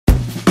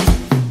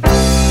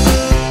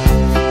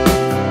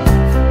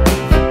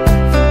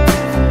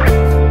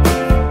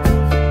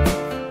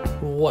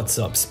What's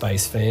up,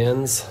 Spice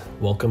fans?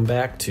 Welcome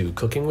back to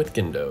Cooking with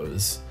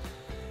Gindos.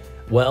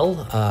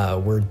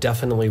 Well, we're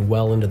definitely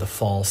well into the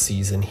fall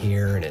season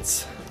here, and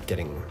it's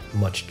getting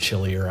much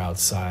chillier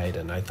outside,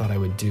 and I thought I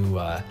would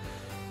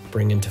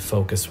bring into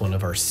focus one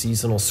of our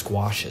seasonal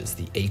squashes,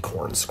 the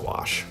acorn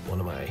squash, one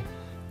of my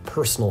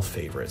personal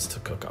favorites to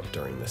cook up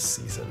during this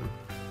season.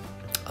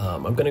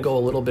 I'm going to go a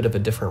little bit of a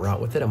different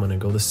route with it. I'm going to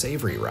go the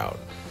savory route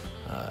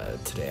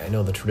today. I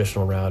know the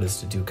traditional route is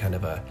to do kind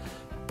of a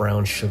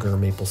brown sugar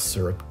maple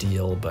syrup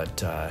deal,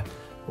 but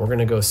we're going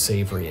to go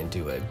savory and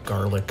do a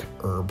garlic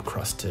herb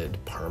crusted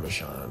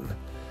Parmesan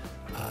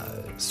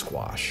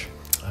squash.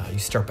 You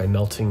start by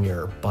melting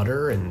your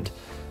butter and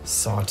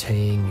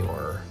sauteing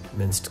your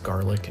minced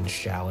garlic and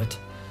shallot,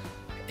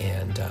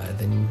 and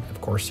then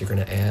of course you're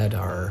going to add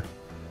our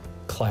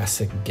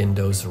classic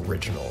Gindo's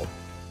original,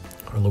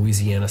 our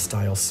Louisiana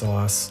style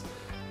sauce,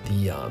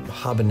 the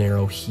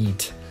habanero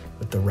heat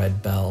with the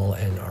red bell,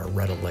 and our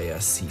red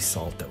Alea sea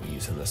salt that we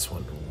use in this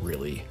one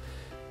really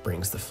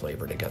brings the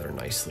flavor together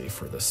nicely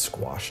for the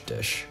squash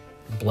dish.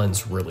 It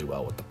blends really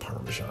well with the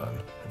Parmesan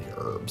and the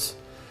herbs.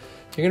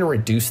 You're going to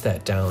reduce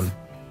that down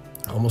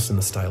almost in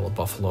the style of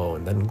buffalo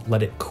and then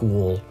let it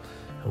cool.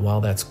 And while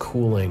that's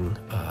cooling,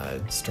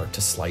 start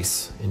to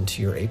slice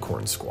into your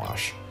acorn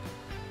squash.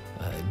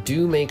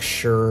 Do make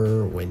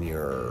sure when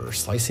you're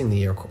slicing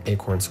the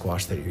acorn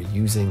squash that you're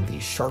using the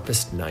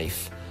sharpest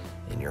knife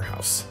in your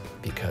house,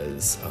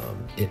 because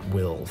it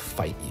will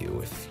fight you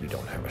if you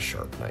don't have a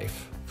sharp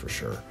knife, for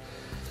sure.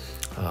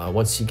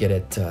 Once you get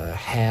it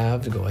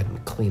halved, go ahead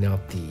and clean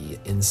out the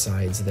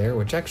insides there,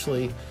 which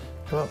actually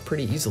come out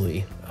pretty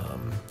easily. I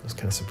was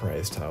kind of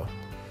surprised how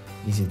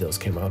easy those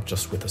came out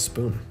just with a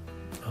spoon.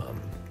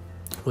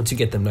 Once you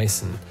get them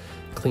nice and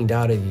cleaned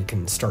out, you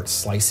can start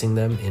slicing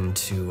them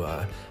into,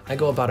 I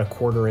go about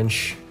 1/4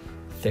 inch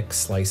thick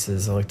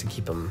slices. I like to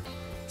keep them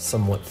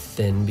somewhat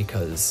thin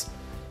because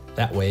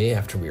that way,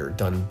 after we are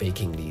done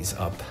baking these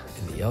up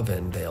in the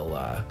oven,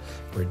 they'll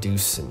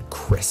reduce and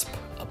crisp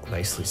up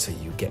nicely, so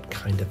you get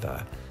kind of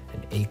an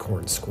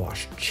acorn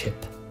squash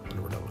chip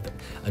when we're done with it.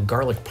 A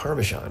garlic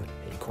Parmesan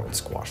acorn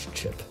squash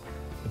chip,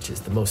 which is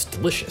the most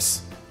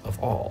delicious of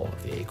all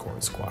of the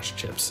acorn squash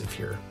chips, if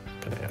you're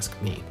going to ask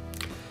me.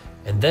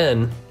 And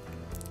then,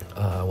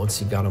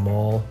 once you've got them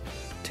all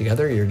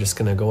together, you're just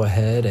going to go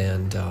ahead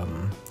and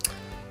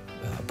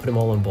put them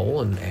all in a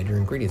bowl and add your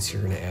ingredients.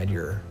 You're going to add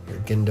your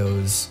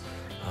Gindo's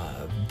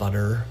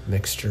butter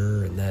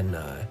mixture, and then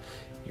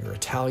your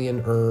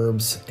Italian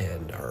herbs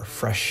and our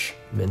fresh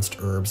minced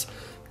herbs.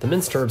 The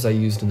minced herbs I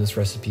used in this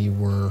recipe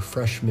were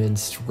fresh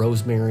minced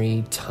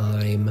rosemary,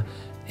 thyme,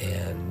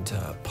 and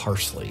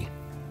parsley,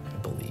 I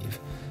believe.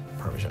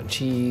 Parmesan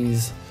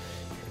cheese.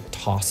 You're going to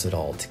toss it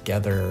all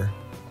together.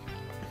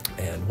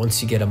 And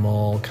once you get them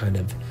all kind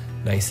of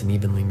nice and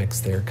evenly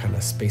mixed there, kind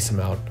of space them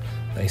out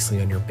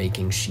nicely on your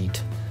baking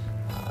sheet.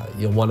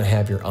 You'll want to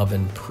have your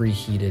oven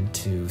preheated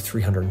to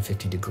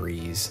 350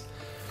 degrees.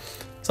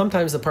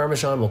 Sometimes the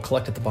Parmesan will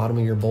collect at the bottom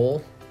of your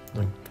bowl.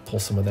 Like, pull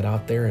some of that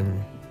out there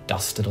and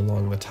dust it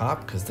along the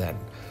top, because that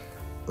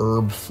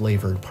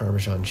herb-flavored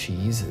Parmesan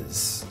cheese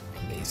is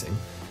amazing.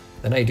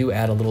 Then I do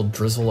add a little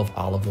drizzle of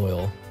olive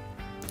oil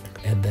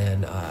and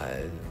then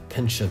a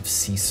pinch of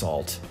sea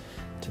salt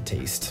to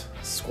taste.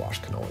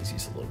 Squash can always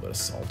use a little bit of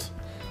salt.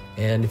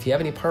 And if you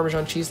have any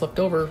Parmesan cheese left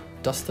over,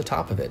 dust the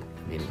top of it.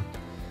 I mean,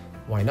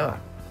 why not,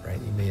 right?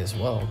 You may as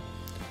well.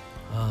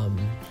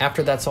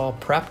 After that's all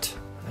prepped,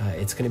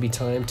 it's going to be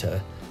time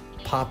to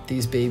pop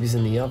these babies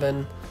in the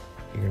oven.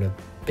 You're going to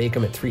bake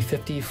them at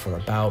 350 for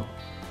about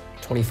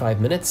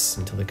 25 minutes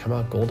until they come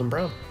out golden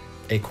brown.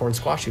 Acorn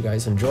squash, you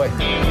guys, enjoy.